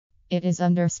It is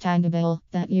understandable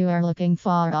that you are looking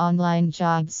for online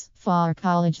jobs for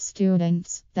college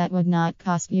students that would not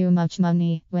cost you much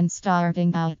money when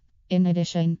starting out. In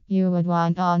addition, you would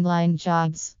want online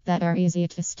jobs that are easy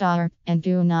to start and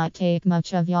do not take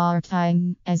much of your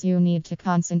time, as you need to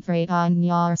concentrate on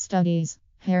your studies.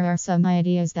 Here are some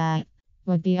ideas that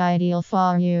would be ideal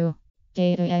for you.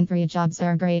 Data entry jobs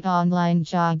are great online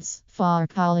jobs for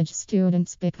college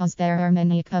students because there are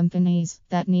many companies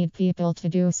that need people to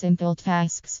do simple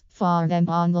tasks for them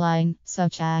online,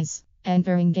 such as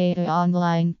entering data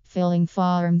online, filling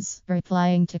forms,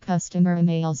 replying to customer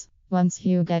emails. Once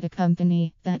you get a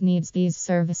company that needs these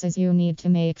services, you need to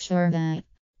make sure that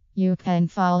you can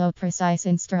follow precise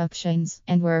instructions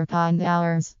and work on the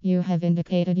hours you have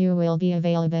indicated you will be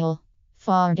available.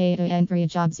 For data entry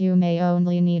jobs, you may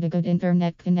only need a good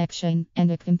internet connection and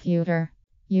a computer.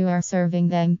 You are serving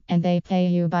them, and they pay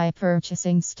you by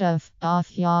purchasing stuff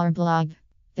off your blog.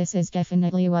 This is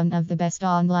definitely one of the best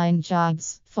online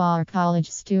jobs for college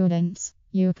students.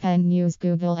 You can use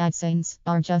Google AdSense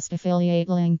or just affiliate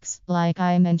links, like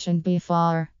I mentioned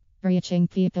before. Reaching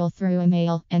people through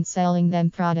email and selling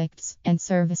them products and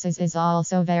services is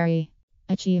also very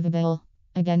achievable.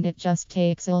 Again, it just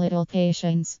takes a little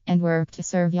patience and work to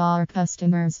serve your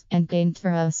customers and gain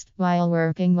trust while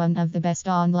working one of the best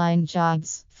online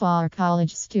jobs for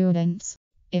college students.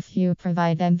 If you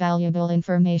provide them valuable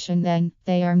information, then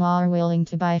they are more willing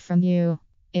to buy from you.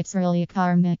 It's really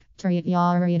karmic. Treat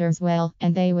your readers well,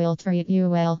 and they will treat you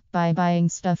well by buying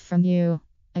stuff from you.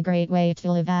 A great way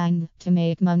to live and to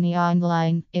make money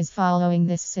online is following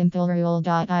this simple rule.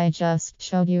 I just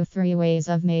showed you 3 ways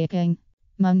of making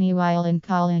money while in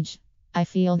college. I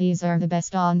feel these are the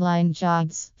best online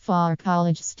jobs for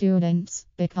college students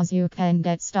because you can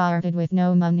get started with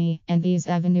no money, and these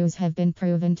avenues have been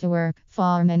proven to work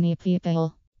for many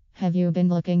people. Have you been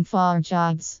looking for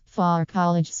jobs for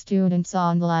college students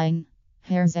online?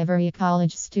 Here's every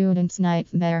college student's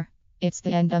nightmare. It's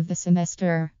the end of the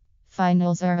semester.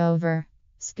 Finals are over.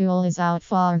 School is out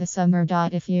for the summer.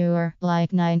 If you are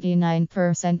like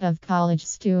 99% of college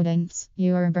students,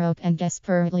 you are broke and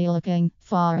desperately looking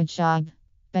for a job,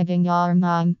 begging your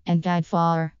mom and dad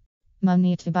for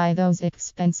money to buy those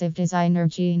expensive designer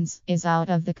jeans is out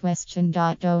of the question.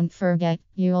 Don't forget,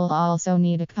 you'll also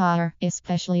need a car,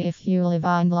 especially if you live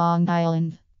on Long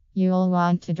Island. You'll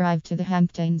want to drive to the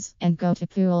Hamptons and go to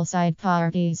poolside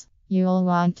parties. You'll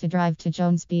want to drive to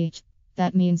Jones Beach.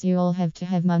 That means you'll have to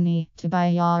have money to buy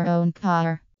your own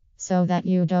car, so that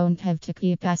you don't have to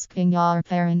keep asking your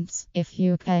parents if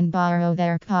you can borrow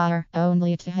their car,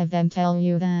 only to have them tell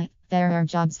you that there are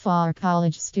jobs for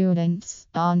college students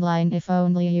online. If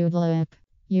only you'd look.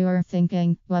 You're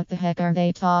thinking, what the heck are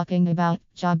they talking about?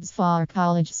 Jobs for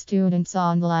college students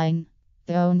online.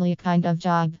 The only kind of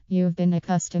job you've been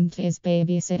accustomed to is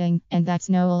babysitting, and that's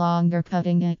no longer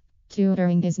cutting it.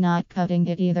 Tutoring is not cutting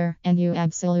it either, and you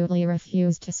absolutely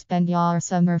refuse to spend your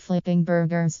summer flipping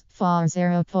burgers for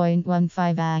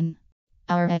 0.15 an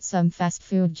hour at some fast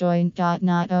food joint.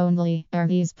 Not only are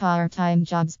these part-time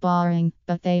jobs boring,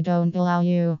 but they don't allow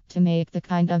you to make the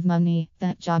kind of money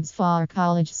that jobs for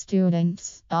college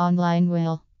students online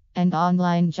will. An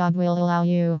online job will allow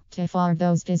you to afford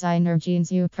those designer jeans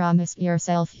you promised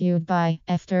yourself you'd buy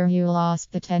after you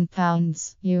lost the 10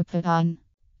 pounds you put on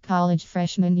college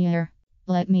freshman year.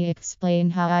 Let me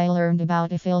explain how I learned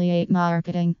about affiliate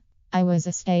marketing. I was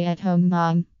a stay-at-home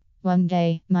mom. One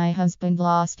day, my husband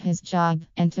lost his job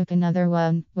and took another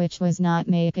one, which was not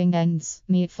making ends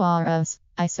meet for us.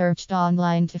 I searched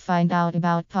online to find out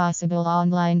about possible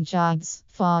online jobs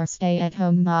for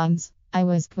stay-at-home moms. I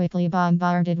was quickly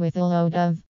bombarded with a load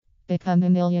of Become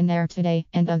a Millionaire Today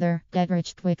and other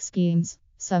get-rich-quick schemes.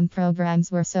 Some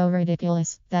programs were so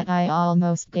ridiculous that I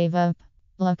almost gave up.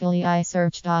 Luckily, I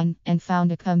searched on and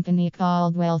found a company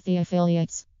called Wealthy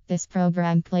Affiliates. This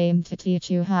program claimed to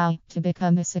teach you how to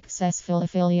become a successful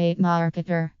affiliate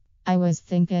marketer. I was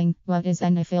thinking, what is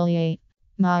an affiliate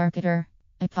marketer?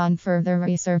 Upon further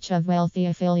research of Wealthy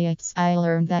Affiliates, I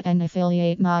learned that an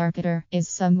affiliate marketer is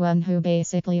someone who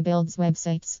basically builds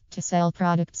websites to sell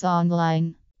products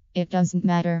online. It doesn't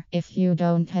matter if you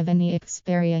don't have any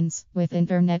experience with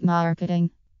internet marketing.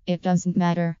 It doesn't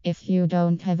matter if you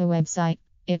don't have a website.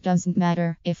 It doesn't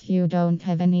matter if you don't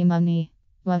have any money.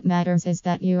 What matters is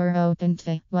that you are open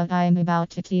to what I'm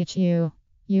about to teach you.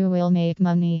 You will make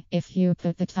money if you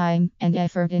put the time and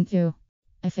effort into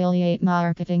affiliate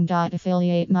marketing.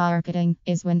 Affiliate marketing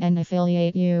is when an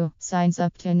affiliate you signs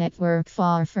up to a network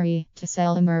for free to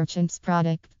sell a merchant's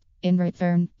product. In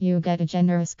return, you get a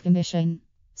generous commission.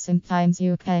 Sometimes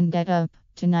you can get up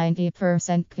to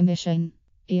 90% commission.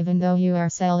 Even though you are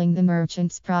selling the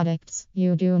merchant's products,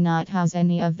 you do not house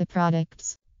any of the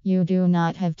products. You do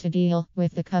not have to deal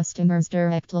with the customers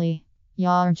directly.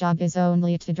 Your job is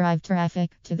only to drive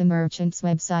traffic to the merchant's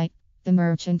website. The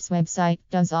merchant's website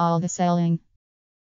does all the selling.